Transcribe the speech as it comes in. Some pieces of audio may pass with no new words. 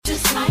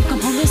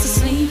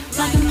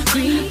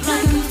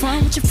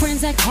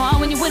act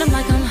hard when you with them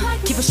like them.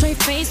 Keep a straight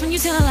face when you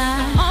tell a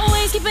lie.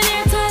 Always keep an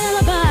airtight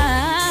alibi.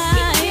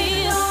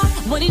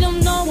 What he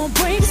don't know won't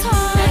break his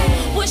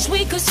heart. Wish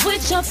we could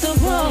switch up the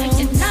roles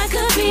and I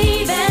could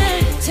be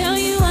there. Tell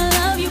you I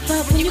love you,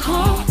 but when you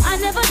call, I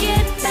never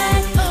get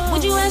back.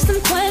 Would you ask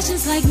them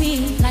questions like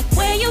me? Like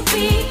where you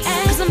be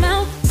at? Cause I'm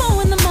out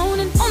 4 in the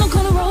morning, on the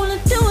corner rolling,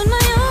 doing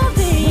my own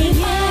thing.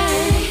 Yeah,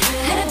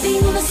 had a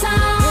thing on the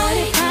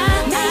side.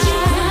 Made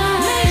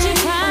you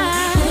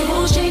cry. The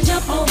rules change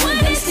up, but would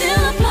they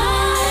still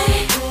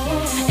apply?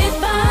 If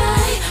I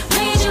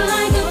made you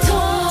like a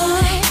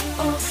toy,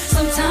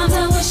 sometimes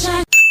I wish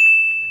I.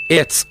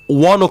 It's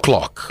 1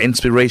 o'clock.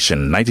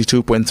 Inspiration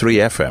 92.3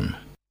 FM.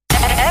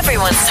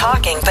 Everyone's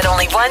talking, but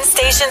only one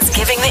station's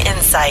giving the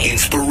insight.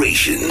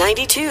 Inspiration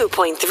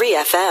 92.3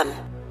 FM.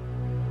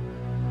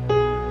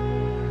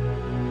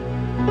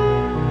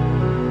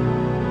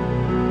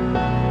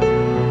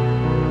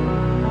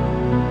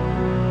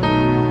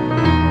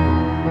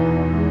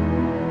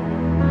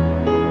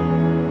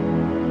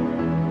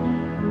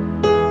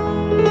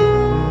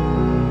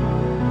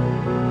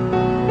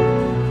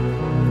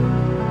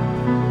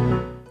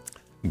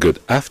 Good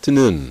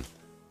afternoon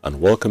and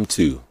welcome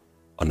to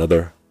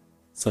another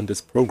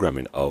Sunday's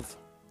programming of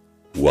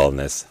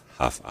Wellness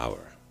Half Hour.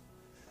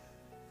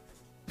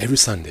 Every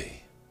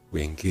Sunday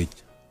we engage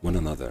one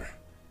another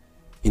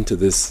into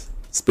this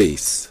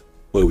space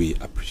where we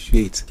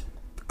appreciate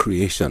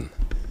creation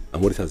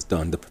and what it has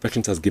done, the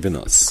perfection it has given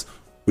us.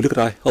 We look at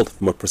our health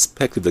from a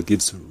perspective that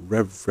gives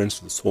reverence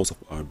to the source of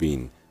our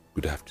being.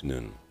 Good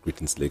afternoon,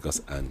 greetings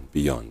Lagos and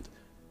beyond.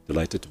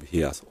 Delighted to be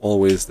here as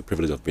always, the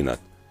privilege of being at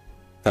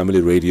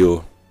Family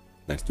Radio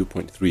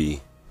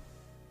 92.3.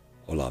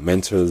 All our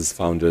mentors,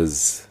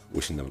 founders,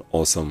 wishing them an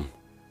awesome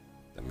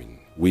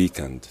week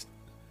and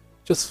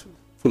just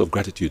full of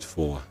gratitude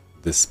for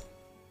this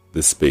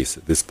space,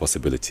 this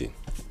possibility.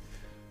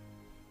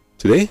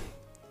 Today,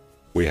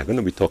 we are going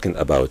to be talking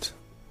about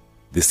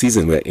the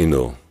season we're in,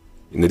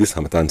 this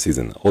Hamatan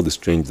season, all the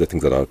strange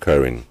things that are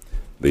occurring,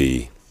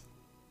 the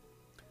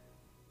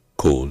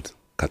cold,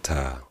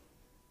 catarrh,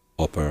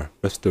 upper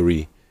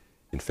respiratory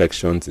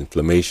infections,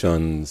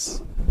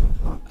 inflammations,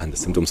 and the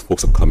symptoms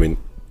folks are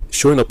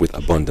showing up with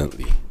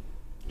abundantly.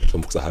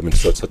 Some folks are having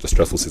such a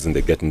stressful season,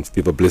 they're getting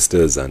fever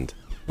blisters and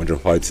wondering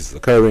why this is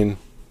occurring.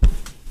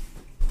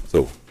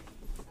 So,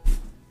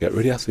 get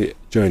ready as we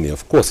journey.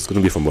 Of course, it's going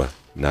to be from a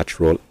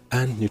natural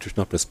and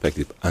nutritional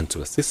perspective. And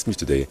to assist me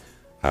today,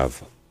 I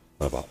have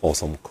one of our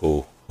awesome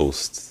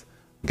co-hosts,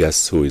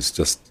 guest who is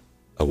just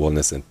a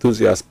wellness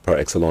enthusiast par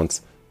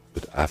excellence.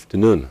 Good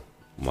afternoon,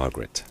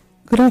 Magret.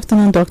 Good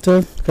afternoon,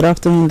 Doctor. Good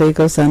afternoon,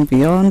 Lagos and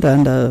beyond,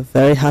 and a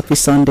very happy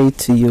Sunday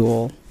to you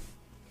all.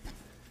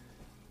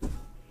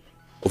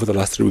 Over the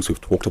last 3 weeks,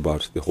 we've talked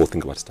about the whole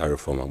thing about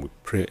styrofoam, and we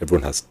pray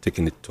everyone has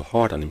taken it to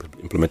heart and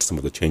implemented some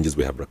of the changes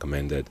we have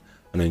recommended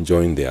and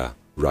enjoying their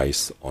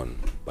rice on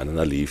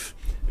banana leaf,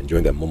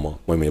 enjoying their moi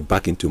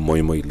back into moi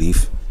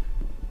leaf,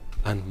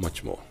 and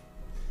much more.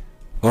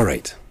 All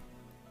right,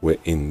 we're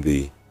in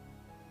the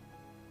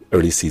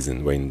early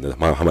season. We're in the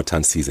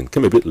Hamatan season.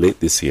 Came a bit late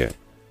this year.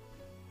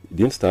 It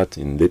didn't start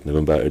in late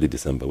November, early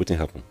December. What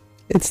didn't happen?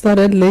 It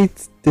started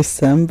late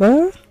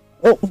December.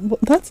 Oh,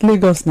 that's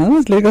Lagos now.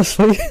 That's Lagos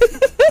for you.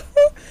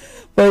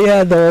 But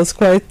yeah, there was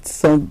quite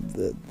some.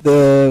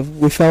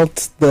 We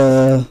felt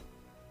the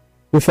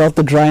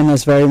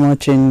dryness very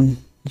much in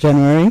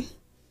January,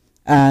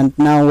 and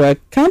now we're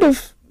kind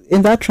of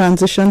in that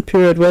transition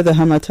period where the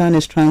Hamatan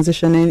is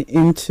transitioning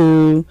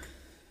into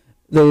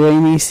the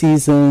rainy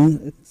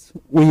season.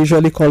 We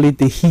usually call it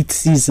the heat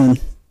season,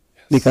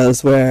 yes,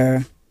 because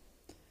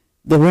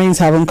the rains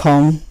haven't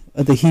come,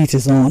 the heat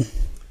is on.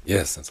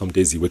 Yes, and some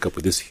days you wake up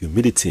with this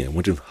humidity and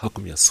wondering how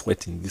come you're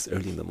sweating this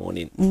early in the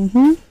morning.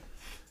 Mm-hmm.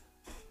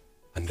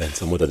 And then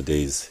some other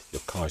days your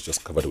car is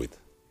just covered with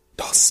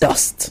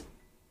dust.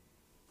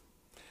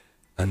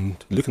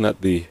 And looking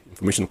at the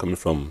information coming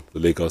from the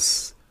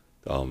Lagos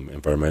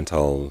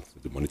environmental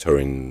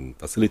monitoring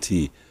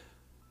facility,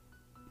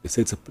 they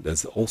said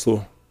there's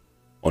also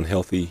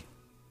unhealthy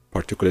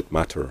particulate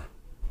matter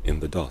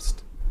in the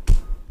dust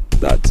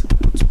that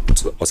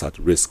puts us at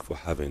risk for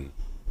having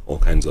all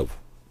kinds of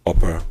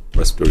upper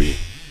respiratory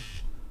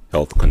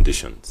health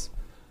conditions.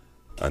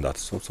 And at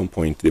some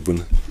point, they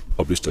even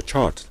published a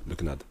chart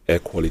looking at air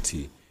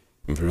quality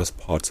in various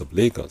parts of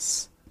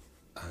Lagos.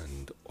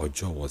 And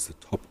Ijewere was the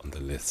top on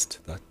the list,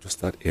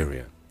 that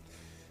area.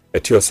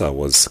 Etiosa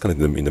was kind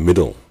of in the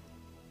middle.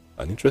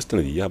 And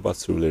interestingly, the Yaba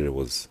Surulere area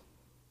was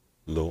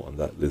low on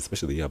that list,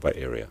 especially the Yaba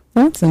area.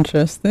 That's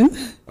interesting.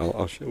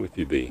 I'll share with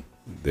you the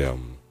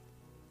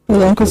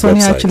well, Uncle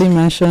Sonny actually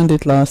mentioned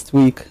it last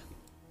week.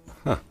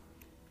 Huh.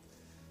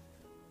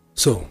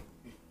 So,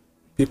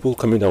 people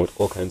coming down with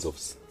all kinds of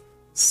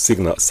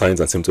signs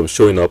and symptoms,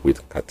 showing up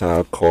with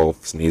catarrh,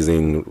 cough,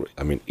 sneezing,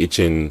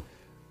 itching,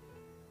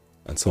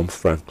 and some,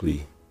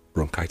 frankly,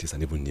 bronchitis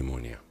and even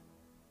pneumonia.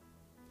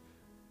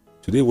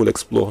 Today we'll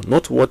explore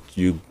not what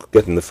you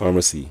get in the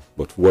pharmacy,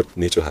 but what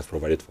nature has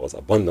provided for us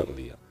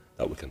abundantly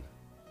that we can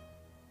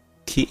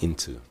key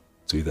into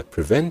to either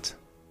prevent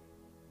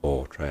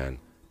or try and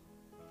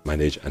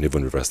manage and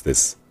even reverse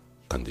these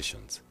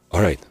conditions.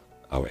 All right,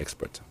 our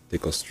expert,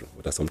 take us through.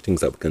 What are some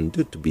things that we can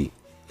do to be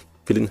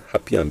feeling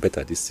happier and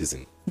better this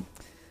season?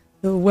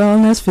 The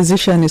wellness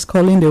physician is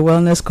calling the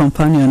wellness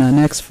companion an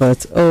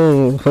expert.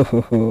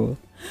 Oh,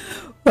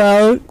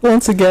 well,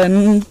 once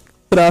again,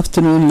 good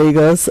afternoon,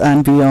 Lagos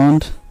and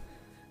beyond.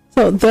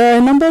 So there are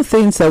a number of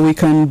things that we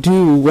can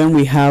do when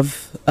we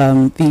have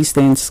these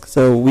things.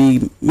 So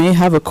we may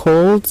have a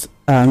cold,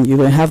 you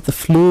may have the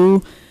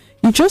flu,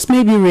 you just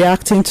may be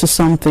reacting to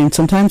something.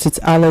 Sometimes it's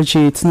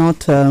allergy, it's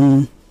not,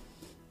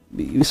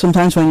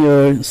 sometimes when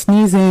you're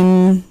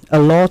sneezing a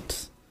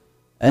lot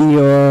and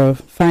you're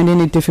finding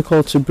it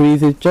difficult to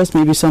breathe, it just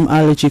may be some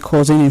allergy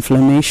causing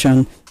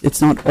inflammation.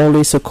 It's not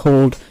always a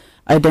cold.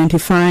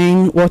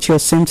 Identifying what your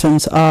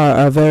symptoms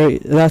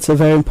that's a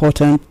very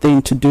important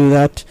thing to do.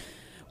 That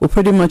will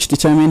pretty much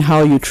determine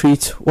how you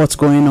treat what's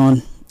going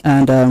on,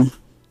 and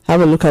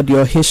have a look at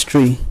your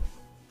history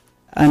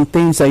and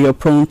things that you're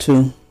prone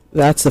to.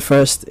 That's the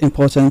first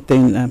important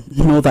thing.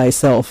 Know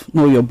thyself,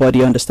 know your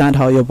body, understand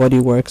how your body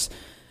works.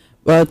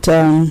 But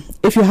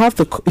if you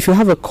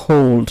have a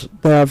cold,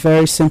 there are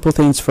very simple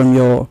things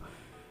you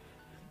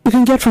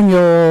can get from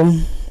your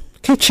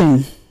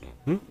kitchen.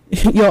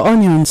 Your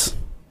onions,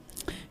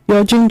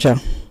 your ginger,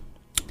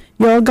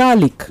 your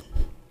garlic.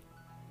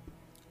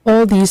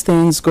 All these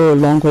things go a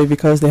long way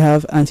because they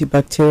have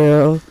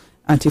antibacterial,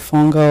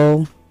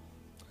 antifungal,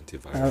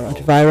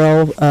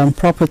 antiviral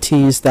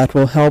properties that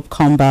will help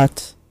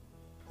combat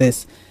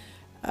this.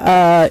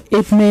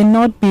 It may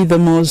not be the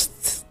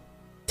most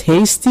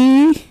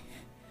tasty,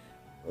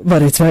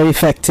 but it's very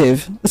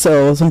effective.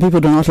 So some people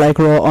do not like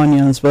raw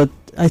onions, but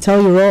I tell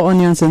you, raw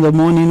onions in the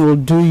morning will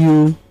do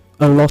you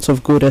a lot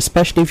of good,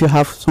 especially if you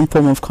have some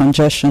form of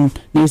congestion,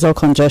 nasal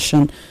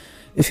congestion.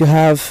 If you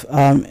have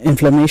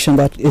inflammation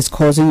that is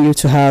causing you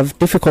to have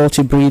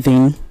difficulty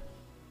breathing,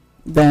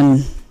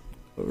 then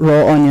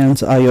raw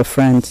onions are your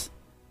friends.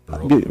 Raw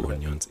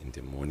onions in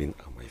the morning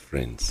are my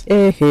friends.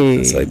 Hey.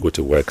 As I go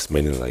to work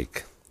smelling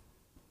like...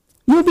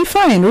 You'll be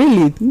fine,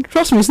 really.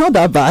 Trust me, it's not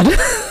that bad.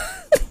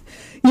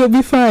 You'll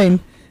be fine.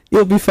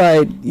 You'll be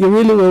fine. You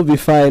really will be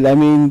fine. I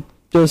mean,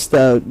 just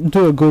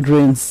do a good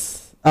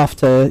rinse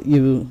after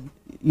you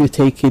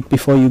take it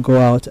before you go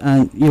out,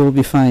 and you'll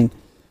be fine.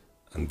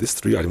 And these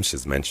three items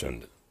she's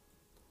mentioned,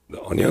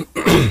 the onion,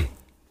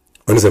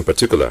 onions in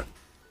particular,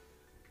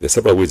 there are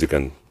several ways you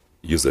can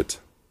use it.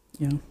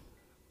 Yeah.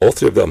 All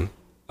three of them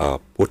are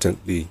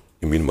potently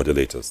immune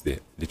modulators. They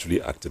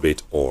literally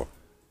activate or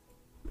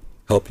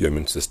help your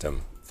immune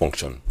system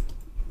function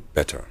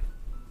better.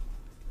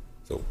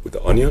 So with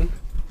the onion,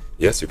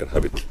 yes, you can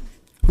have it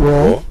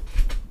raw.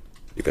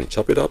 You can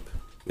chop it up,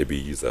 maybe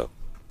use an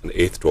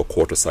eighth to a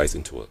quarter size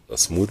into a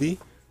smoothie.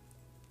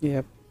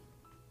 Yep.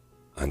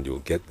 And you'll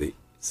get the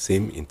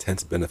same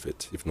intense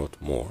benefit, if not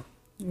more.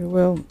 You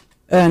will.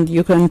 And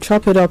you can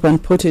chop it up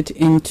and put it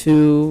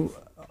into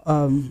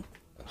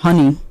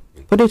honey.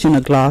 Put it in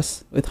a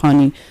glass with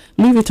honey.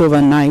 Leave it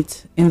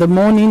overnight. In the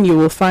morning, you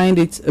will find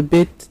it a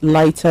bit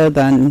lighter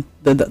than...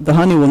 The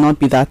honey will not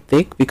be that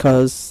thick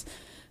because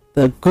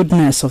the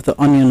goodness of the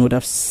onion would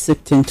have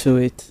sipped into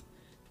it.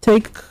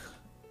 Take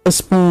a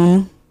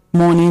spoon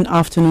morning,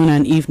 afternoon,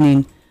 and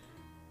evening,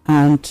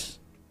 and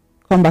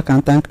come back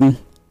and thank me,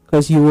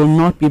 because you will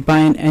not be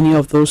buying any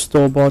of those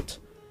store-bought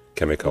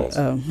chemicals,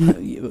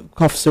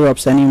 cough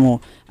syrups anymore.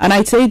 And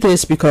I say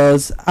this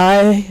because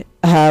I've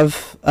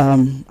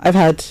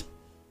had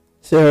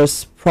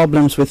serious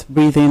problems with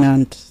breathing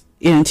and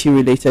ENT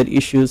related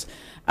issues,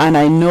 and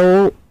I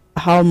know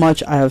how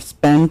much I have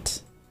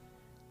spent.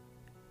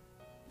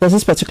 There's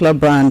this particular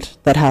brand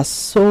that has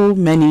so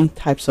many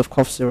types of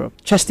cough syrup: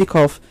 chesty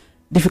cough,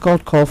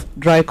 difficult cough,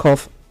 dry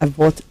cough. There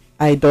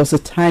was a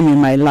time in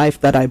my life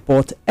that I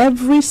bought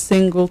every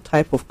single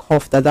type of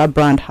cough that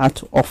brand had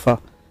to offer.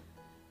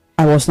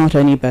 I was not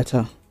any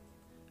better.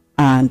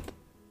 And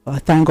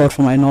thank God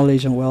for my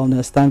knowledge and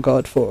wellness. Thank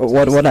God for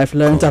what I've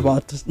learned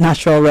about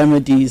natural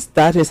remedies.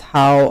 That is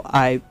how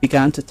I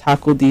began to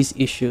tackle these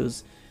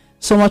issues.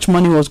 So much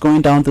money was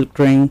going down the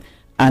drain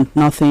and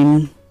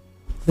nothing.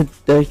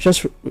 There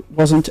just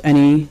wasn't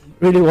any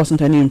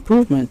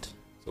improvement.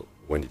 So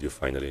when did you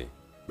finally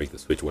make the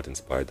switch? What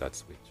inspired that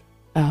switch?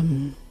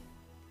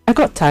 I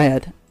got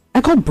tired.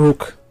 I got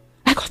broke.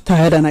 I got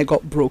tired and I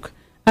got broke.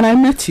 And I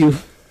met you.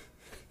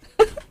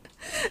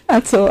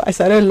 And so I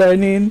started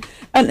learning.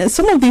 And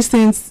some of these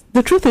things,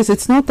 the truth is,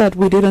 it's not that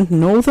we didn't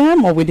know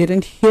them or we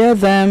didn't hear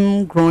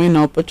them growing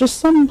up, but just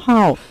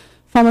somehow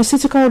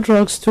pharmaceutical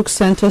drugs took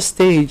center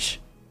stage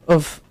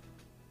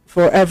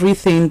for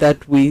everything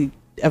that we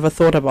ever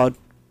thought about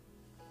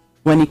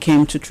when it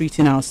came to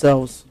treating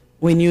ourselves.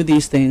 We knew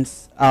these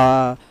things.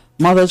 Our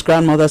mothers,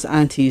 grandmothers,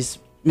 aunties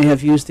may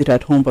have used it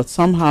at home, but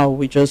somehow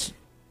we just,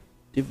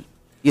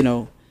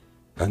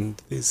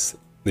 And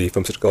the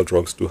pharmaceutical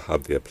drugs do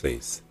have their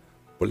place.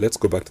 But let's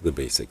go back to the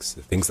basics,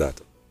 the things that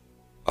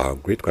our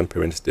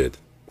great-grandparents did,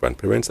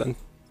 grandparents and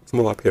some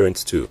of our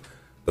parents too,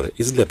 that are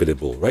easily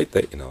available right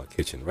there in our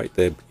kitchen, right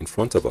there in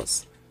front of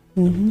us.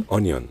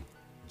 Onion,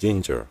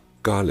 ginger,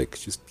 garlic.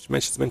 She's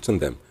mentioned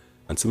them,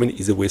 and so many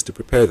easy ways to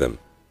prepare them.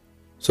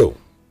 So,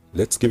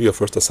 let's give you a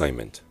first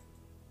assignment.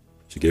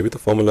 She gave you the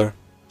formula.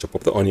 Chop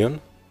up the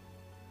onion.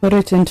 Put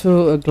it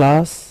into a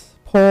glass.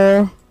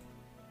 Pour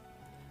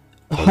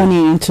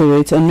honey into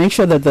it, and make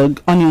sure that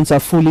the onions are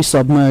fully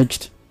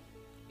submerged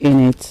in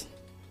it,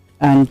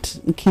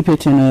 and keep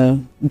it in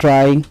a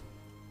dry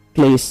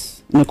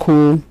place, in a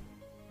cool,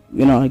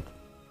 like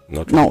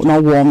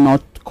not warm,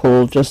 not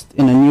cold, just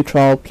in a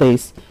neutral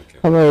place. Okay.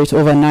 Cover it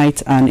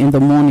overnight, and in the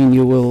morning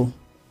you will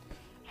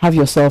have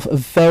yourself a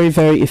very,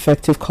 very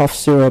effective cough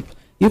syrup.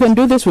 You can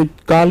do this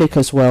with garlic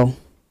as well.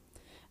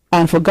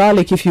 And for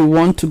garlic, if you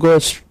want to go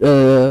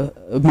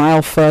a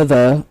mile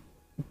further,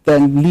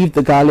 then leave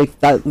the garlic.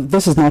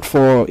 This is not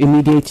for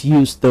immediate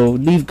use, though.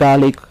 Leave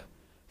garlic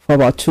for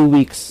about 2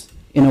 weeks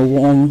in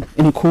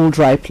a cool,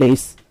 dry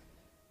place.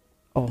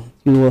 Oh,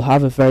 you will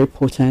have a very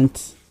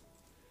potent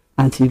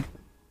antifungal,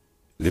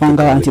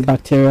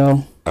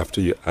 antibacterial.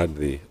 After you add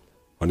the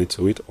honey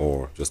to it,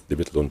 or just leave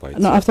it alone by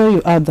itself? No, after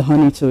you add the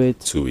honey to it.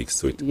 2 weeks,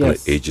 so it kind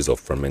of ages of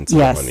fermenting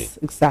honey. Yes,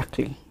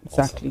 exactly.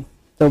 Awesome.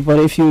 So, but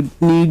if you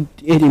need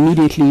it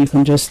immediately, you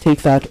can just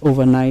take that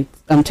overnight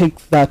and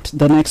take that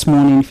the next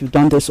morning. If you've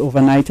done this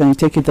overnight and you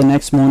take it the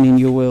next morning,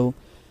 you will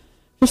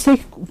just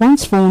take 1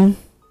 spoon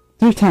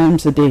 3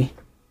 times a day,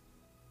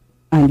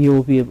 and you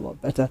will be a lot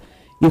better.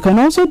 You can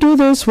also do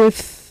this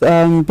with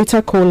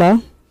bitter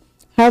cola.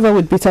 However,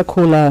 with bitter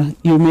cola,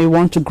 you may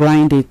want to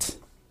grind it.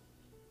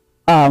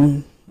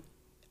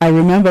 I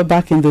remember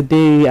back in the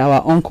day,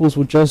 our uncles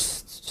would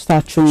just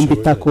start chewing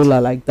bitter cola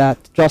like that,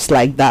 just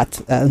like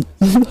that.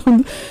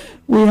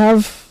 We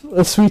have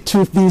a sweet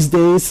tooth these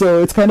days,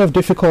 so it's kind of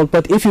difficult.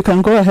 But if you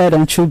can go ahead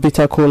and chew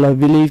bitter cola,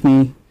 believe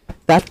me,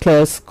 that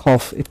clears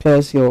cough. It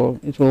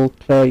will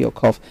clear your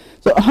cough.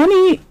 So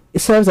honey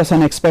serves as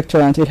an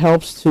expectorant. It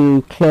helps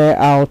to clear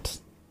out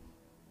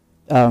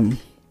the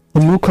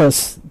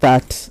mucus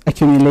that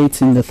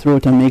accumulates in the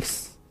throat and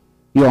makes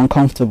you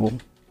uncomfortable.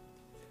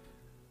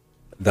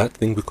 That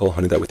thing we call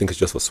honey that we think is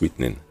just for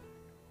sweetening,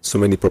 so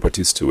many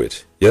properties to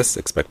it. Yes,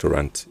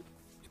 expectorant,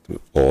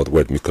 or the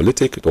word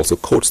mucolytic, it also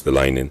coats the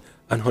lining,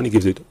 and honey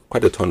gives it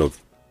quite a ton of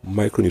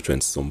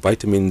micronutrients, some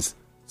vitamins,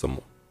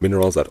 some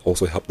minerals that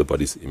also help the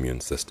body's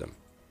immune system.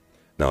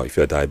 Now, if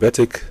you're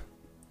diabetic,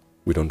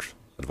 we don't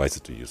advise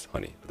you to use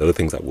honey. There are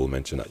things that we'll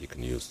mention that you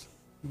can use.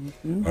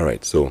 Mm-hmm. All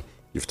right, so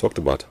you've talked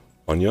about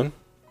onion,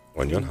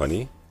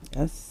 honey.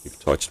 Yes. You've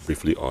touched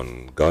briefly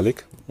on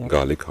garlic,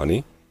 garlic,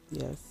 honey.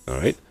 Yes. All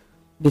right.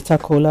 Bitter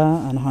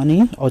cola and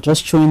honey, or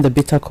just chewing the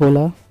bitter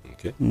cola.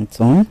 Okay. On its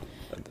own.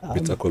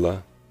 Bitter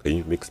cola. Can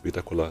you mix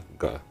bitter cola,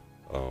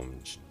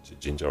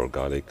 ginger or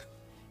garlic?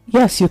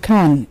 Yes, you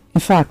can.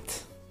 In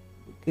fact,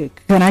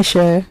 can I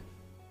share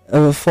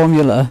a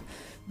formula?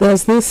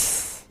 There's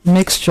this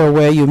mixture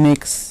where you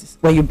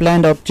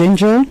blend up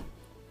ginger,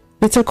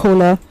 bitter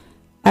cola,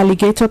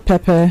 alligator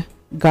pepper,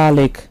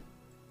 garlic.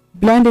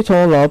 Blend it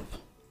all up.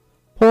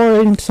 Pour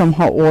in some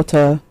hot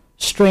water.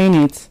 Strain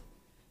it.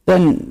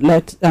 Then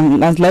let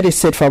it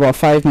sit for about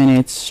 5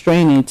 minutes.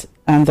 Strain it,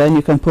 and then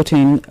you can put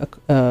in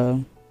a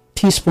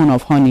teaspoon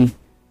of honey.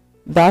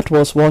 That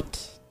was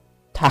what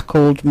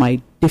tackled my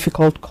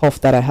difficult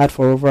cough that I had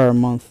for over a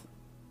month,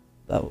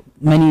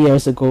 many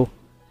years ago.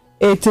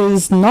 It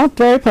is not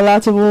very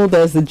palatable.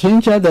 There's the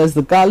ginger, there's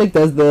the garlic,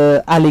 there's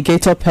the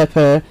alligator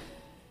pepper,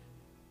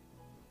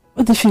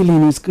 but the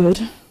feeling is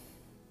good.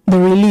 The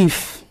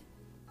relief,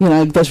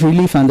 there's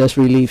relief and there's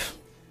relief.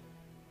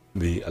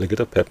 The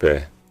alligator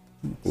pepper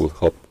will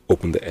help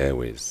open the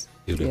airways.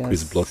 It will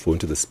increase blood flow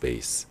into the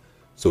space.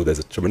 So there's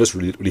a tremendous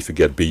relief you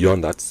get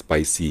beyond that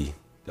spicy,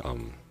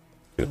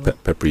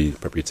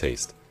 peppery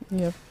taste.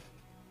 Yep.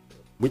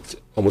 Which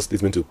almost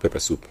leads me to pepper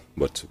soup,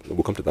 but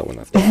we'll come to that one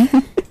after.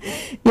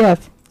 Yeah.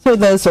 So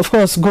there's, of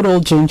course, good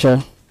old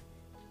ginger.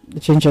 The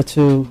ginger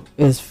too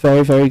is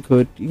very, very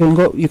good.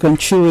 You can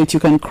chew it, you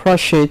can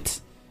crush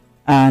it,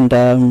 and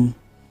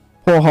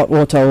pour hot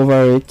water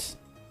over it.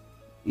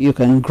 You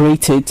can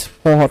grate it,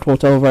 pour hot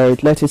water over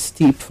it, let it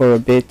steep for a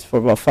bit, for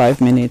about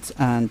 5 minutes,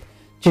 and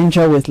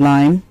ginger with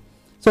lime.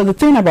 So the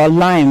thing about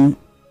lime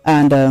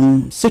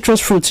and citrus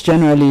fruits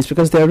generally is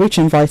because they're rich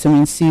in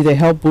vitamin C. They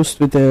help boost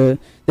your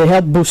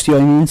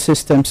immune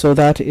system. So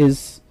that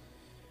is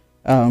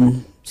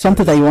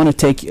something that you want to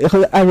take.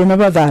 I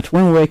remember that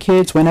when we were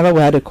kids, whenever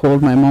we had a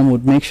cold, my mom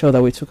would make sure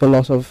that we took a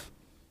lot of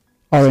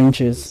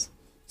oranges.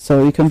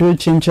 So you can do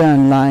ginger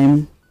and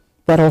lime.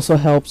 That also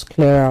helps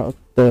clear out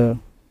the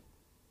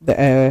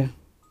air,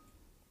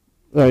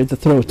 or the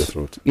throat. The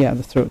throat. Yeah,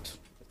 the throat.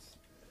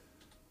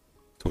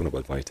 Talking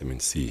about vitamin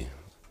C,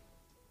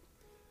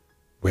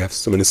 we have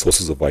so many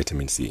sources of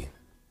vitamin C.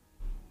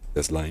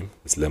 There's lime,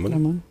 there's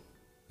lemon,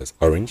 there's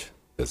orange,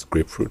 there's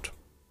grapefruit.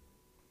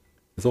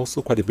 There's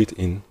also quite a bit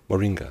in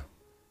moringa.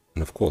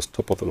 And of course,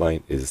 top of the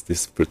line is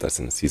this fruit that's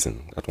in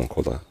season, that one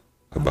called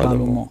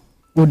agbalumo.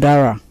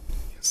 Udara.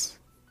 Yes.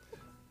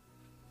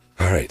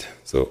 All right,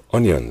 so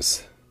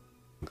onions,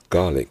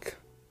 garlic,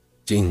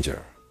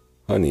 ginger,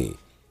 honey,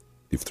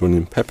 you've thrown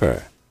in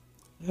pepper.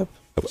 Yep.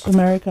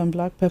 Turmeric and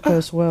black pepper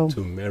as well.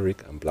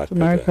 Turmeric and black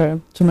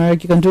pepper.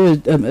 Turmeric. You can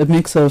do a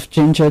mix of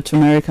ginger,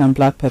 turmeric, and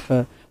black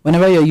pepper.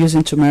 Whenever you're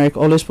using turmeric,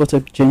 always put a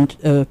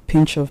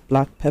pinch of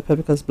black pepper,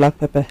 because black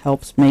pepper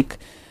helps make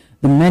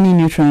the many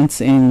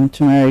nutrients in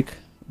turmeric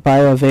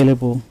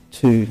bioavailable,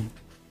 to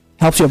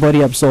helps your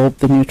body absorb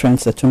the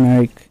nutrients that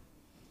turmeric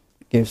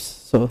gives.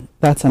 So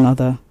that's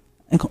another.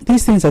 And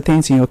these things are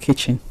things in your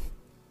kitchen.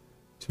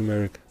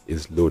 Turmeric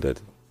is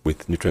loaded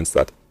with nutrients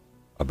that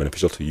are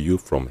beneficial to you,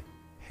 from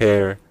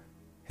hair,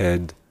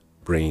 head,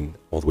 brain,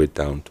 all the way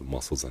down to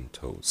muscles and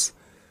toes.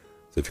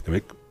 So if you can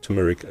make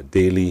turmeric a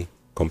daily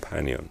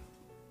companion,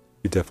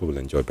 you definitely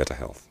will enjoy better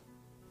health.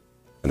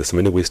 And there's so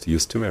many ways to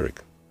use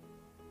turmeric.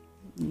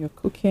 You're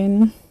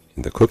cooking.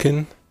 In the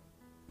cooking,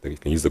 you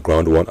can use the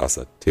ground one as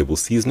a table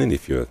seasoning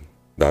if you're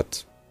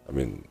that,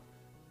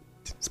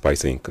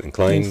 spicy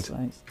inclined.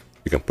 Nice.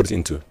 You can put it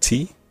into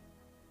tea.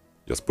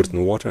 Just put it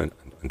in water and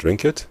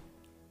drink it.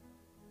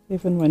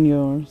 Even when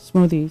you're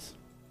smoothies.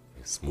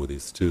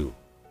 Smoothies too.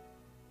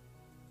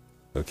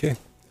 Okay.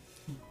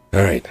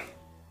 All right.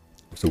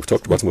 So we've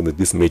talked about some of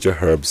these major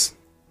herbs.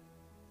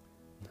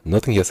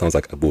 Nothing here sounds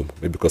like a boom,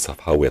 maybe because of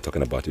how we're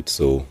talking about it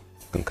so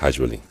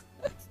casually.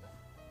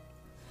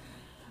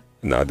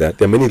 Now, there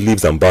are many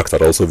leaves and barks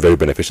that are also very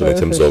beneficial in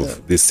terms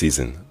of this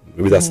season.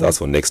 Maybe that's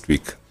for next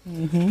week.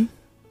 Mm-hmm.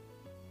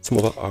 Some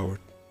of our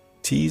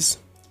teas.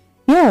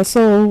 Yeah,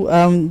 so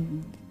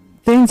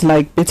things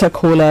like bitter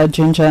cola,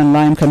 ginger, and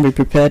lime can be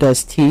prepared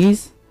as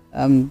teas.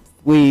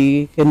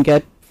 We can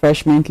get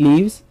fresh mint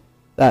leaves.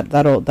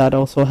 That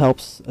also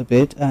helps a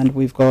bit. And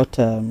we've got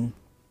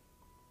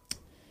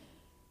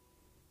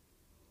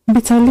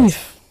bitter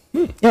leaf.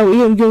 Yeah,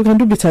 you can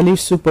do bitter leaf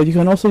soup, but you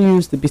can also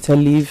use the bitter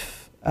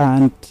leaf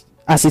and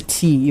as a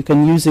tea. You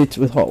can use it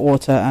with hot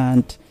water,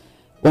 and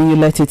when you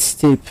let it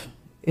steep,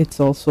 it's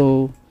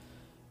also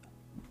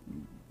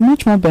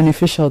much more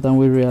beneficial than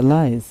we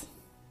realize.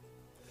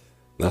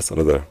 That's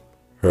another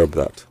herb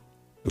that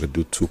we could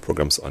do 2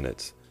 programs on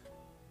it.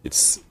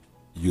 It's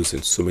used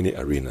in so many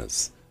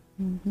arenas,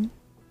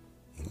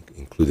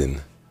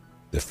 including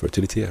the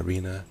fertility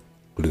arena,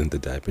 including the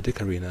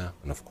diabetic arena,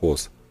 and of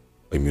course,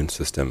 immune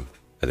system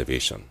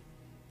elevation.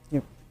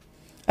 Yep.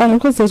 And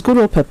of course, there's good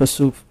old pepper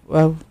soup.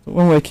 Well,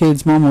 when we were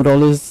kids, Mom would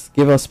always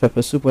give us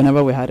pepper soup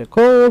whenever we had a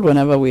cold,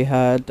 whenever we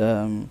had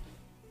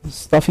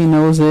stuffy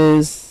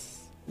noses.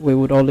 We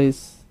would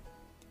always.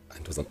 And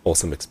it was an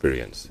awesome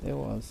experience. It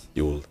was.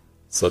 You will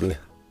suddenly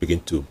begin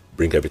to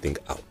bring everything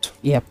out.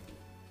 Yep.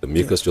 The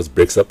mucus just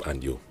breaks up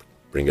and you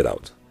bring it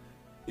out.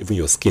 Even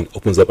your skin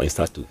opens up and you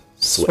start to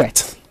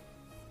sweat.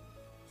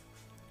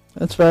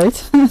 That's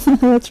right.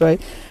 That's right.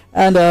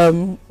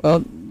 And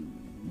well,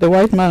 the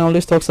white man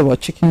always talks about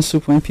chicken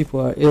soup when people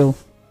are ill.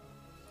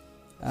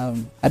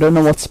 I don't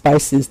know what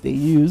spices they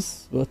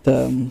use, but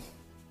I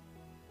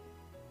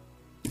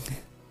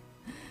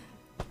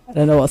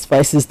don't know what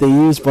spices they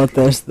use, but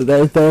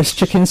there's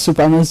chicken soup.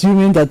 I'm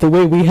assuming that the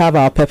way we have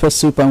our pepper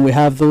soup and we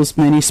have those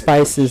many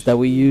spices that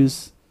we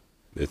use.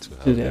 They too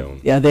have their own.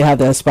 Yeah, they have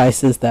their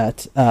spices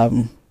that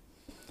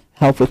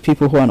help with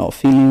people who are not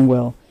feeling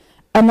well.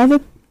 How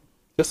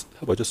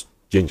about just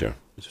ginger?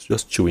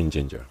 Just chewing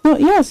ginger. Oh,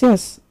 yes.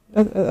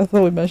 I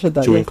thought we mentioned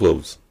that. Chewing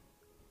cloves.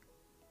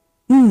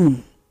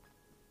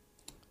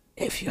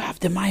 If you have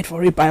the mind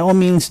for it, by all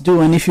means do.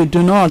 And if you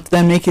do not,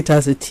 then make it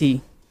as a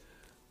tea.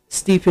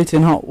 Steep it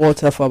in hot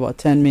water for about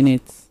 10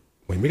 minutes.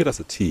 When you make it as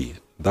a tea,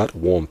 that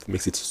warmth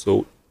makes it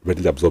so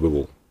readily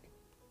absorbable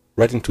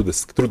right through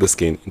the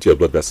skin into your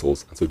blood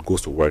vessels, and so it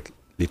goes to work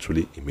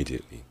literally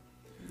immediately.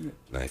 Yep.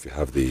 Now, if you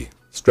have the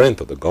strength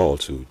or the gall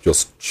to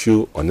just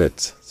chew on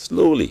it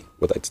slowly,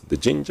 whether it's the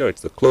ginger,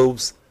 it's the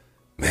cloves,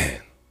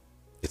 man,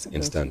 it's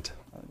instant.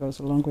 It goes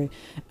a long way.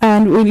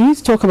 And we need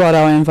to talk about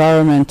our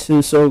environment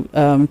too. So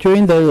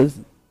during the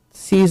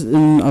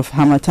season of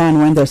Harmattan,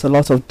 when there's a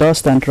lot of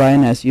dust and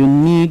dryness, you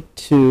need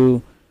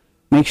to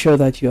make sure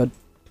that you're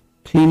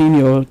cleaning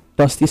your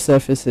dusty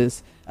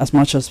surfaces as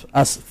much as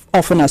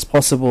often as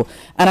possible.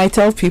 And I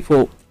tell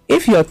people,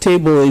 if your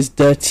table is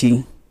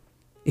dirty,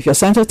 if your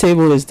center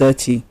table is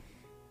dirty,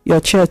 your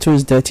chair too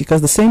is dirty,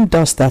 because the same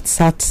dust that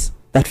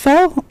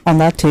fell on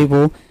that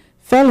table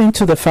fell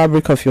into the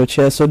fabric of your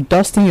chair. So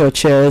dusting your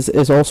chairs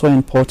is also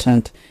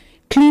important.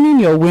 Cleaning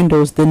your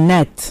windows, the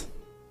net,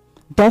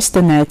 dust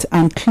the net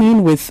and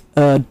clean with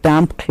a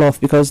damp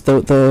cloth, because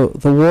the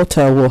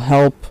water will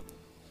help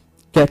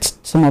get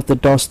some of the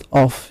dust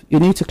off. You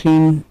need to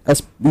clean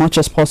as much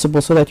as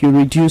possible so that you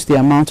reduce the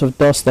amount of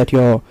dust that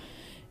you're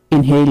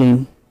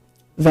inhaling.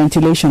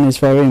 Ventilation is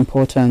very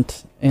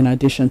important. In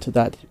addition to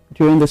that,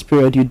 during this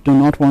period, you do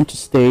not want to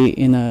stay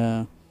in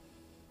a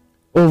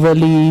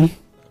overly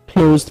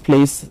closed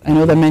place. I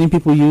know that many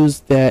people use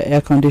their air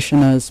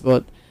conditioners,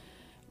 but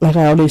like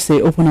I always say,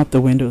 open up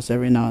the windows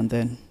every now and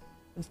then.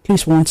 At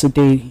least once a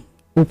day,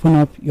 open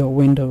up your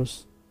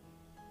windows.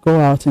 Go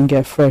out and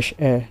get fresh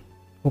air.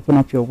 Open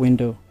up your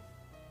window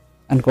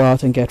and go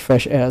out and get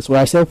fresh air. So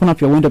I say open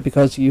up your window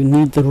because you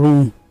need the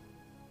room.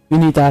 You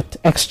need that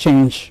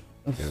exchange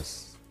of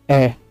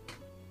air.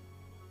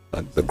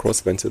 And the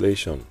cross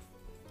ventilation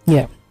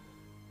Yeah.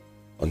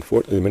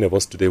 Unfortunately, many of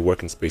us today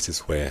work in spaces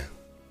where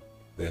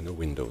there are no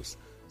windows.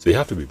 So you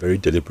have to be very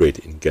deliberate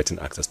in getting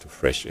access to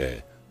fresh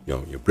air.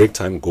 Your break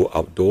time, go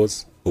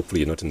outdoors.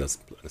 Hopefully you're not in a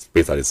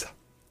space that is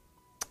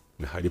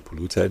highly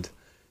polluted.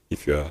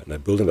 If you're in a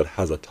building that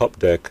has a top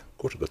deck,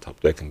 go to the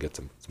top deck and get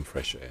some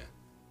fresh air.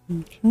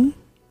 Okay.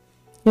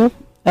 Yep.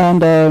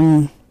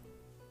 And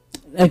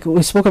like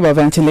we spoke about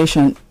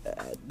ventilation,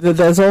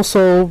 there's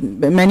also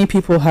many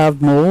people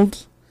have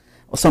mold.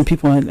 Or some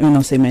people, I may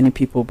not say many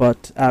people,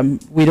 but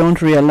we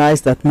don't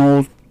realize that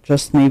mold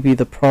just may be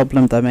the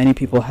problem that many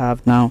people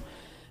have now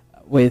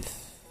with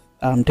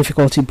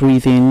difficulty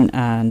breathing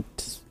and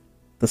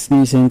the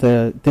sneezing,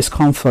 the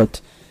discomfort.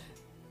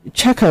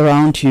 Check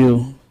around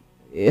you.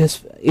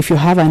 If you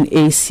have an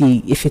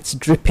AC, if it's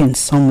dripping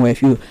somewhere,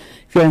 if you're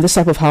in this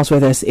type of house where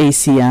there's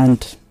AC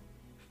and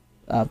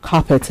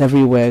carpets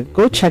everywhere,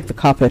 go check the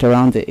carpet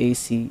around the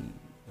AC.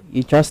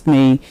 You just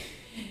may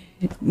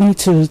need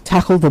to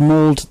tackle the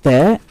mold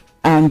there,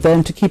 and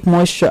then to keep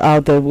moisture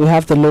out there, we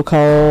have the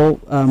local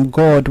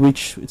gourd,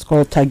 which it's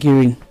called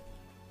tagiri.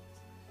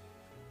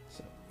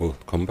 We'll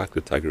come back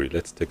to tagiri.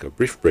 Let's take a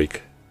brief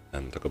break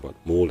and talk about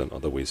mold and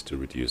other ways to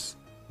reduce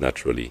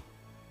naturally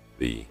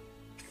the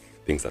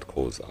things that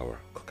cause our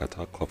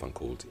catarrh, cough and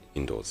cold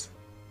indoors.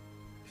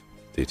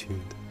 Stay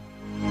tuned.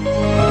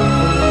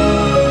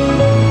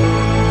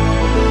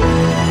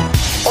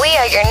 We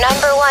are your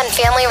 #1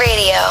 family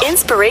radio.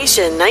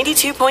 Inspiration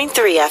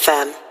 92.3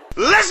 FM.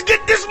 Let's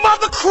get this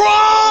mother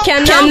crawl!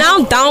 Can now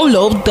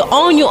download the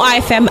all-new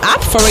IFM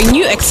app for a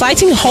new,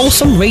 exciting,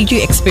 wholesome radio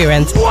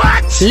experience.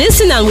 What?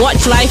 Listen and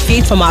watch live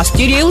feed from our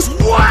studios.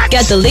 What?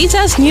 Get the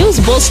latest news,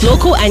 both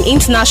local and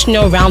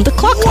international, round the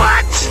clock.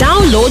 What?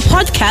 Download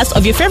podcasts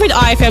of your favorite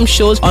IFM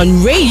shows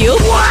on radio.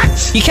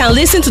 What? You can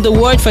listen to the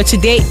word for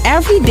today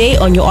every day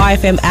on your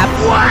IFM app.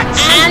 What?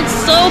 And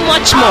so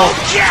much more.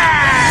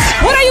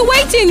 Okay! What are you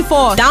waiting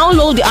for?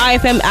 Download the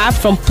IFM app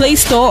from Play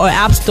Store or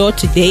App Store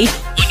today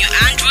on your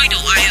Android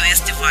or iOS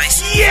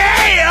device.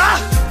 Yeah!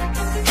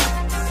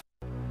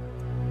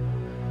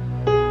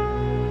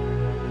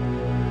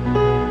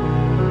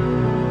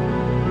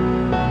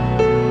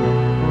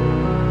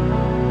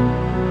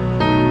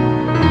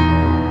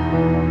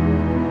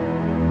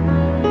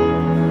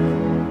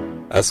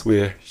 As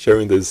we're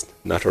sharing these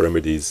natural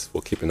remedies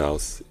for keeping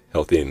us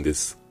healthy in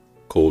this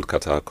cold,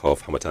 catarrh,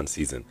 cough, Harmattan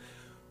season,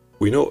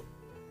 we know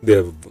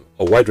there are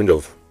a wide range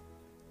of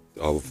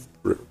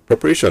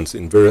preparations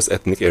in various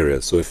ethnic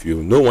areas. So if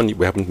you know one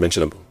we haven't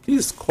mentioned,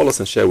 please call us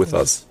and share with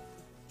us.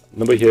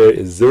 Number here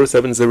is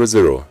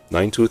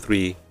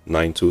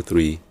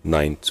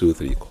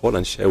 0700-923-923-923. Call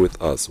and share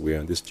with us. We're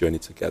on this journey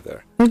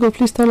together. Ego,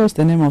 please tell us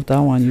the name of that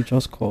one you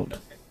just called.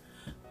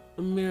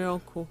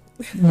 Miracle.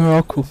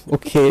 Miracle.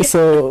 Okay,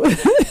 so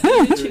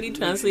Literally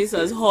translates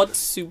as hot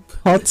soup.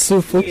 hot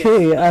soup.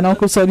 Okay, and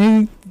Uncle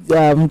Sonny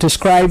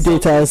described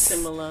it as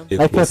Similar.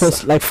 like pepper,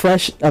 like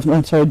fresh.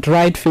 I'm sorry,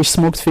 dried fish,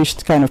 smoked fish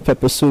kind of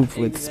pepper soup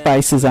with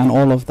spices and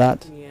all of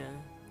that. Yeah.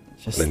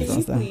 Just Can you Can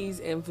you does that.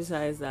 please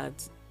emphasize that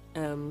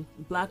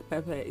black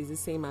pepper is the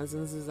same as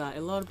nziza?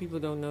 A lot of people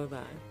don't know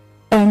that.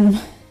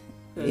 So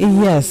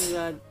Yes.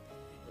 nziza,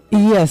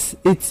 Yes,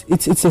 it's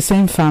the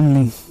same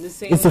family. the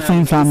same It's the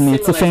same family.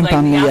 It's the similar. same Like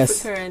family. the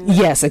Yes. African,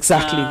 Yes,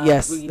 exactly.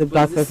 Yes, breed, the but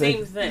black it's the pepper.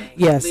 same thing.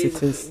 Yes, it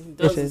Basically. is. It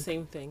does It the is.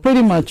 same thing.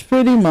 Pretty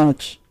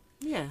much.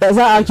 Yeah. There's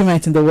that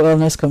argument in the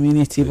wellness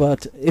community,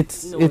 but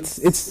it's No,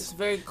 it's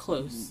very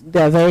close.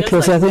 they're very Just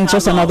close. like I think we it's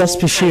just have our another own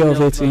species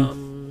kind of it.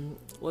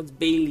 What's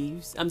bay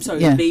leaves? I'm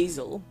sorry, Yeah.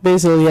 basil.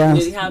 Basil, yeah,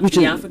 They have which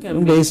the is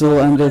African basil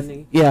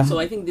and yeah. So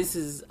I think this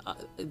is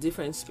a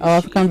different species. Our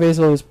African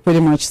basil is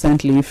pretty much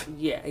scent leaf.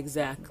 Yeah,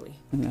 exactly.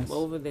 Yes. But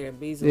over there,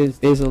 basil.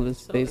 Basil is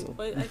So, basil.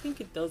 But I think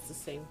it does the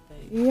same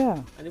thing.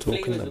 Yeah, And the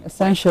Talking flavors about- are quite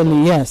essentially,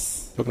 close.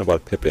 yes. Talking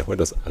about pepper, where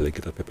does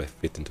alligator pepper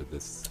fit into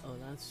this? Oh,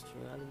 that's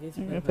true.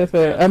 Alligator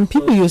Pepper. is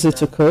People close use it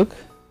to that. cook.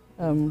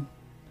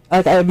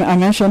 Like I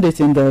mentioned it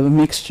in the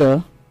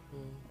mixture,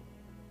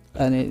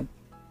 and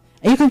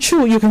you can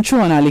chew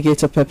on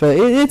alligator pepper.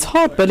 It's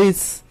hot, but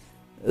it's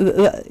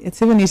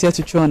even easier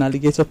to chew on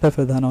alligator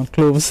pepper than on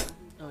cloves.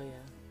 Oh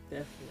yeah,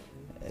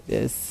 definitely.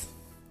 Yes.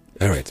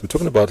 All right, we're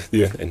talking about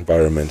the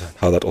environment,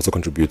 how that also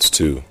contributes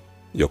to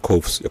your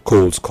coughs, your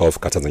colds, cough,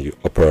 catarrh, and your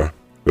upper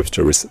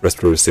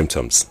respiratory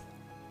symptoms.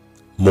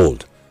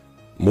 Mold.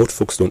 Most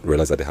folks don't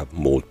realize that they have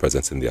mold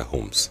presence in their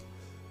homes.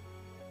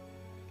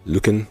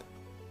 Looking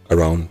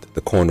around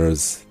the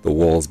corners, the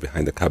walls,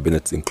 behind the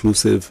cabinets,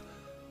 inclusive,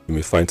 you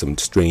may find some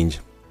strange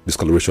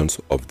discolorations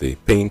of the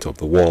paint of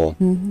the wall.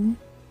 Mm-hmm.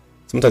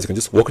 Sometimes you can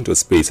just walk into a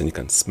space and you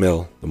can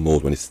smell the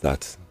mold when it's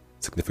that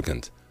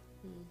significant.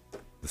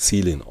 The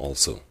ceiling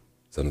also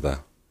is another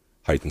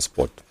heightened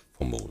spot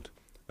for mold.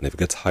 And if it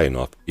gets high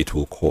enough, it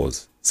will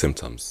cause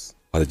symptoms,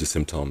 allergy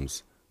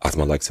symptoms,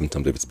 asthma-like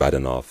symptoms if it's bad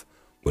enough.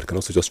 But it can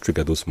also just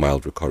trigger those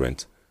mild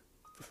recurrent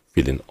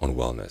feeling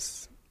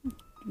unwellness.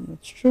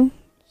 That's true.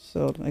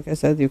 So, like I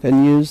said, you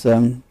can use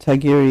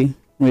tagiri,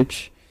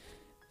 which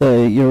the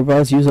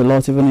Yorubas use a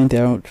lot even in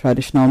their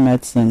traditional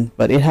medicine,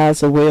 but it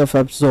has a way of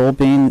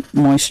absorbing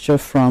moisture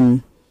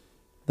from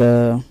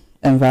the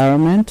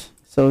environment.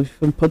 So you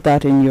can put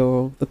that in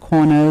the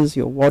corners,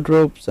 your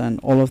wardrobes, and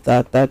all of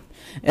that.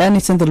 And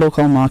it's in the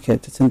local market.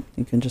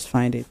 You can just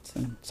find it.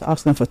 So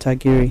ask them for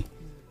tagiri.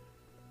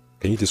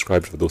 Can you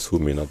describe it for those who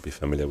may not be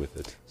familiar with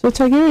it? So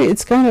tagiri,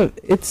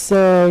 it's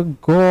a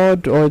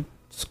gourd or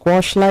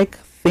squash-like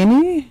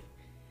thingy.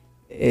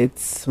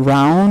 It's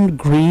round,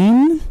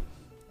 green.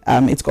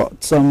 It's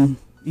got some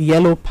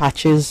yellow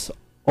patches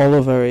all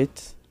over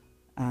it,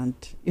 and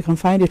you can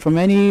find it from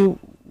any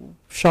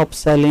shop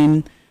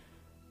selling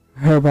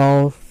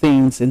herbal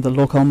things in the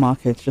local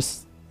market.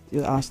 Just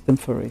you ask them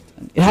for it.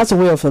 And it has a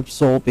way of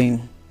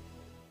absorbing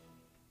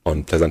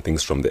unpleasant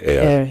things from the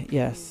air.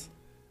 Yes.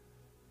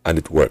 And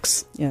it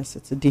works. Yes,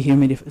 it's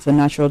a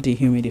natural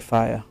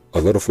dehumidifier. A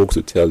lot of folks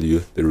will tell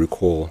you they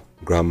recall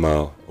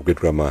grandma or great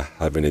grandma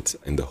having it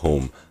in the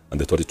home, and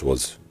they thought it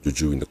was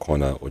juju in the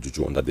corner or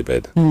juju under the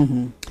bed.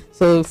 Mm-hmm.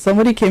 So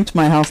somebody came to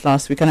my house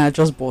last week, and I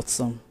just bought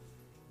some.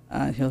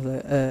 And he was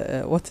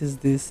like, what is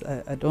this?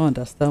 I don't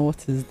understand.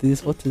 What is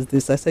this? What is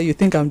this? I said, you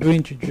think I'm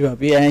doing juju,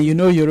 Abi? And you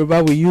know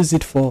Yoruba, we use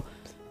it so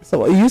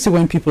we use it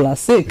when people are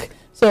sick.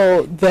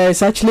 So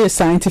there's actually a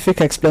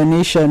scientific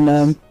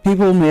explanation.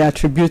 People may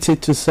attribute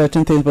it to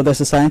certain things, but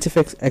there's a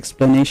scientific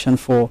explanation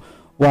for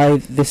why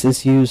this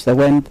is used. That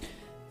when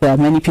there are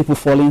many people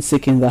falling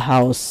sick in the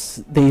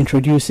house, they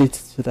introduce it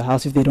to the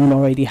house if they don't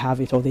already have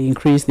it, or they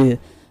increase the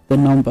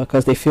number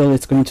because they feel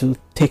it's going to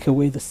take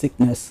away the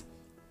sickness.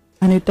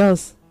 And it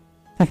does.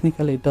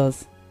 Technically it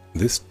does.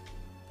 This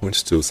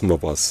points to some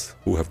of us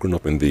who have grown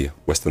up in the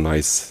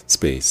westernized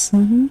space,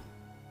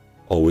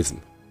 always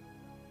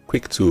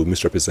quick to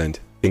misrepresent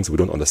things we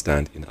don't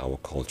understand in our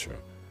culture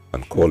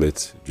and call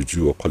it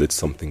juju or call it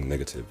something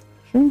negative.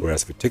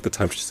 Whereas if we take the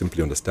time to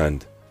simply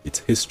understand its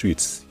history,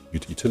 its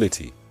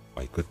utility,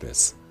 my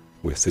goodness,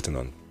 we're sitting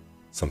on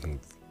something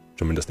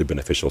tremendously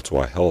beneficial to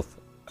our health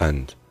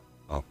and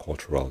our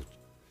cultural.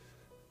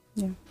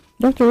 Yeah.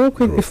 Doctor, real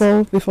quick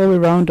before we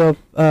round up,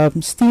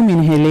 steam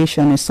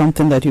inhalation is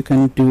something that you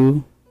can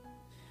do.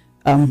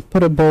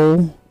 Put a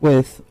bowl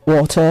with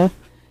water.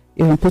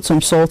 You can put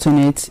some salt in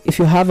it. If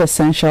you have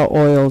essential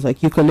oils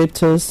like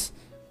eucalyptus,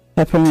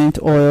 peppermint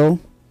oil,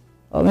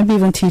 or maybe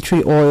even tea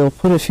tree oil,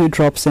 put a few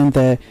drops in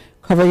there.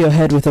 Cover your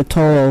head with a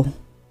towel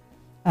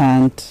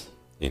and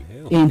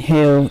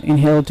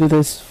inhale. Do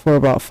this for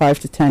about 5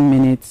 to 10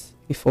 minutes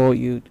before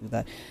you do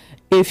that.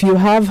 If you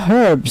have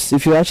herbs,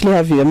 if you actually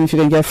have, if you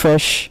can get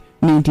fresh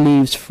mint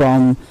leaves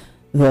from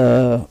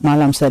the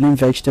Malam selling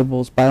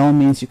vegetables, by all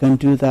means you can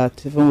do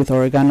that, even with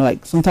oregano.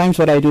 Like sometimes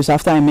what I do is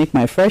after I make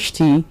my fresh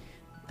tea,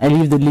 I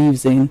leave the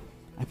leaves in,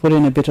 I put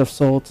in a bit of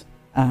salt,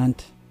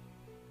 and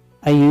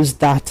I use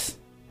that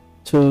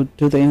to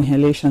do the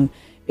inhalation.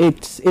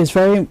 It is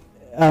very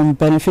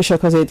beneficial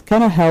because it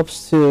kind of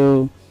helps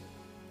to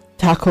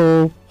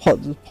tackle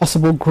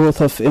possible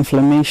growth of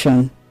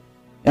inflammation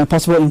and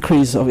possible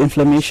increase of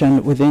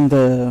inflammation within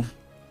the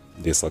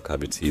nasal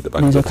cavity, the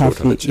back of the throat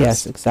and the chest.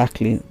 Yes,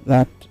 exactly.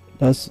 That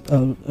does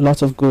a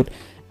lot of good.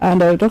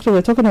 And doctor,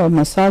 we're talking about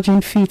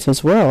massaging feet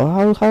as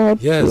well. How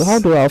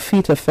do our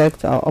feet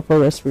affect our upper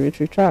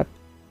respiratory tract?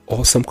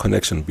 Or some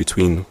connection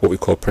between what we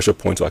call pressure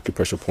points or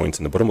acupressure points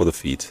in the bottom of the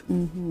feet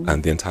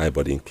and the entire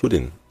body,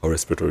 including our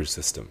respiratory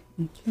system.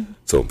 Okay.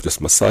 So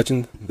just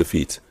massaging the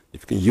feet.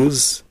 If you can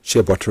use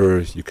shea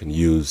butter, you can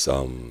use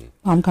palm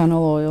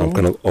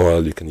kernel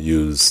oil. You can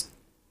use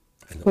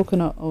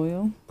coconut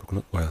oil.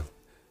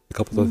 A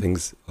couple of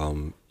things.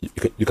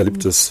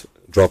 Eucalyptus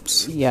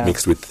drops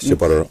mixed with shea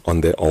butter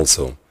on there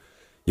also.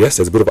 Yes,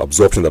 there's a bit of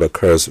absorption that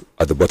occurs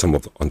at the bottom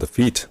on the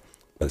feet,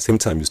 but at the same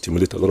time you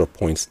stimulate a lot of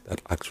points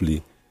that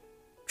actually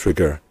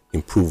trigger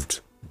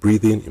improved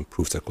breathing,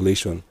 improved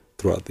circulation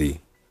throughout the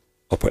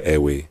upper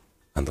airway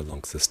and the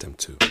lung system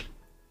too.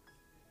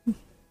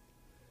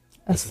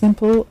 As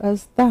simple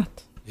as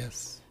that.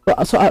 Yes.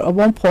 So at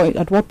what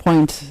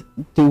point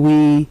do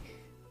we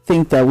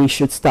think that we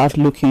should start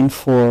looking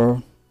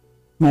for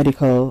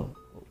medical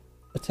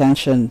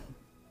attention,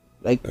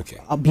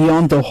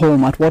 beyond the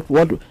home?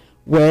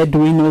 Where do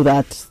we know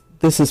that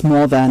this is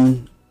more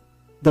than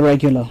the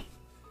regular?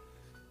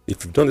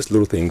 If you've done these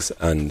little things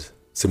and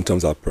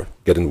symptoms are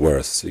getting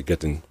worse, you're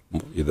getting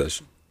either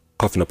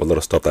coughing up a lot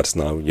of stuff that's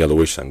now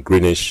yellowish and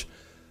greenish,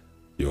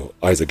 your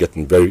eyes are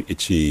getting very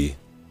itchy,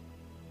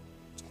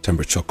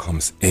 temperature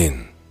comes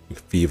in,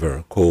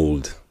 fever,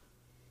 cold,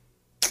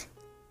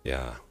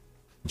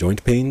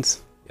 joint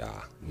pains,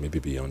 maybe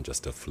beyond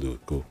just a flu,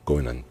 go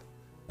in and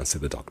see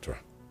the doctor.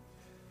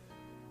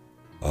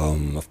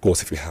 Of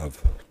course, if you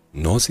have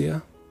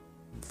nausea,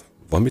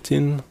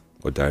 vomiting,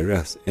 or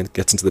diarrhea, and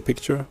gets into the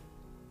picture,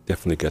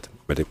 definitely get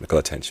medical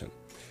attention.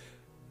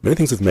 Many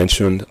things we've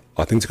mentioned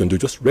are things you can do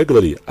just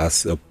regularly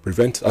as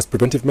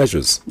preventive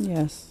measures.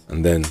 Yes.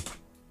 And then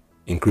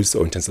increase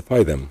or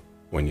intensify them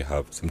when you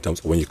have symptoms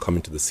or when you come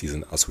into the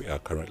season, as we are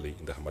currently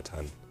in the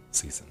Harmattan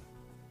season.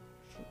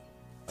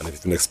 And if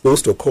you've been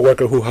exposed to a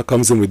coworker who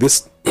comes in with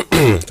this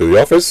to the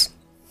office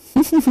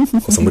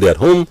or somebody at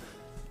home,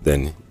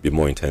 then be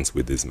more intense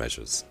with these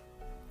measures.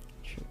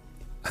 Sure.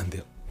 And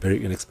they're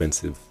very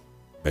inexpensive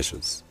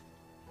measures.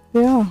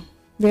 They are.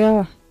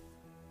 If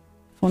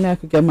only I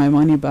could get my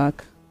money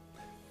back.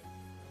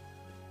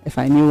 If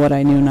I knew what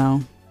I knew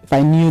now. If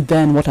I knew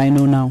then what I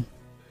know now.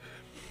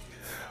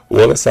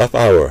 Wellness Half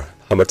Hour.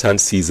 Harmattan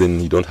season,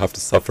 you don't have to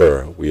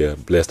suffer. We are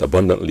blessed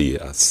abundantly,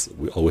 as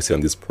we always say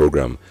on this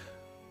program.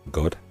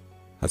 God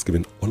has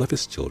given all of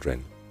his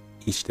children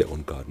each their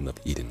own garden of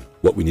Eden.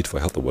 What we need for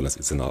health and wellness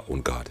is in our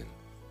own garden.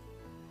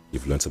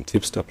 You've learned some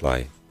tips to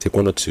apply. Take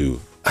one or two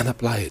and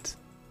apply it.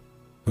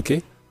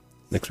 Okay?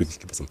 Next week,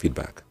 give us some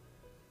feedback.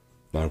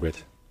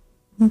 Magret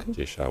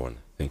Jay-Shawan,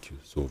 thank you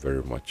so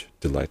very much.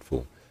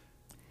 Delightful.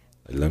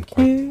 I learned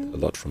quite a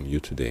lot from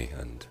you today,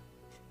 and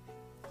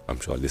I'm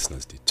sure our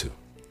listeners did too.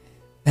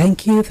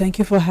 Thank you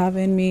for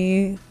having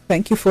me.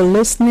 Thank you for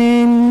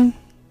listening.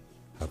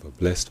 Have a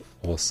blessed,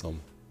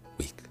 awesome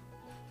week.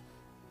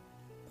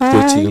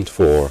 Bye. Stay tuned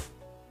for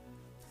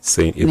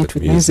Saying It with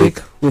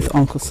Music with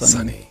Uncle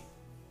Sonny.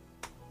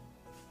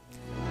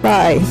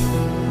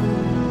 Bye.